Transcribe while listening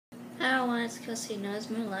Hi everyone, it's Kelsey Knows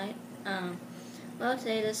Moonlight. Well,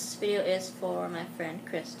 today this video is for my friend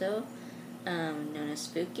Crystal, known as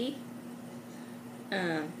Spooky.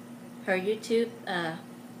 Her YouTube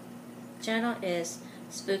channel is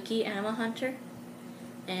Spooky Animal Hunter,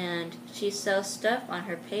 and she sells stuff on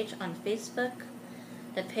her page on Facebook.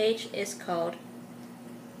 The page is called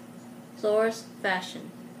FlorezFashion.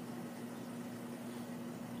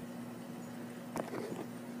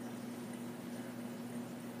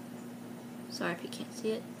 Sorry if you can't see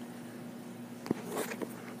it.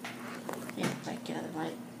 Yeah, if I get the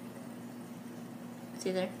light.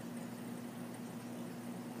 See there?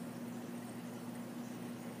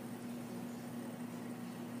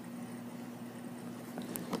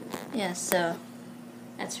 Yeah, so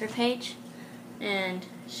that's her page, and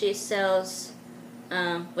she sells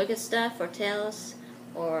wicked stuff or tails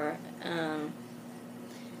or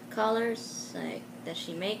collars like that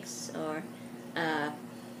she makes, or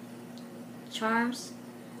charms.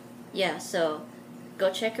 Yeah, so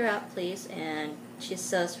go check her out, please. And she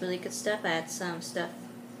sells really good stuff. I had some stuff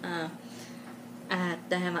that I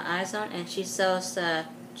have my eyes on, and she sells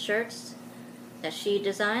shirts that she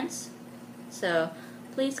designs. So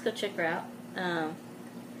please go check her out.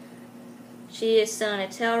 She is selling a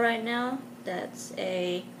tail right now. That's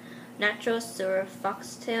a natural silver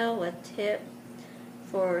foxtail with tip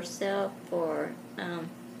for sale for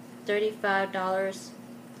 $35.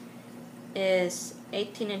 Is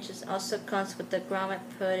 18 inches. Also comes with the grommet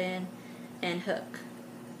put in and hook.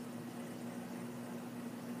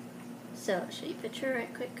 So I'll show you a picture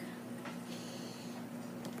right quick.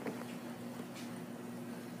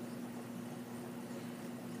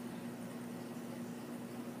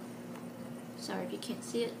 Sorry if you can't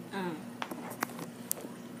see it.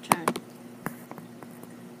 Trying.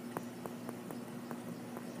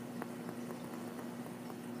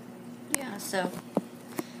 Yeah, so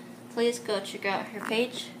please go check out her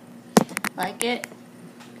page, like it,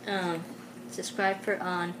 subscribe her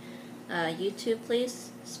on YouTube,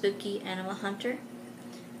 please, Spooky Animal Hunter,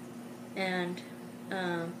 and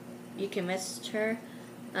you can message her.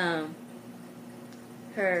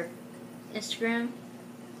 Her Instagram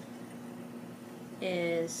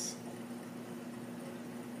is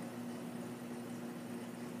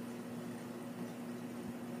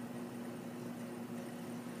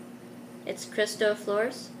it's Crystal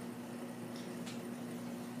Flores.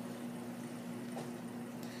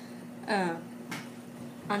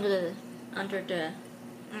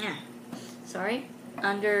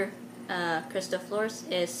 Under Crystal Flores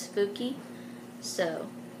is Spooky. So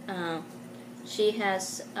she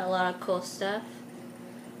has a lot of cool stuff.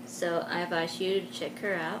 So I advise you to check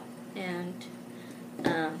her out. And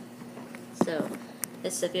so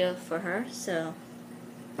this is a video for her. So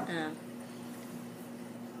alright,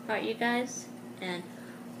 you guys, and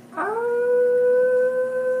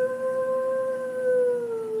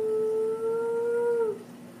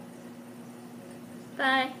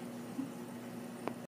bye.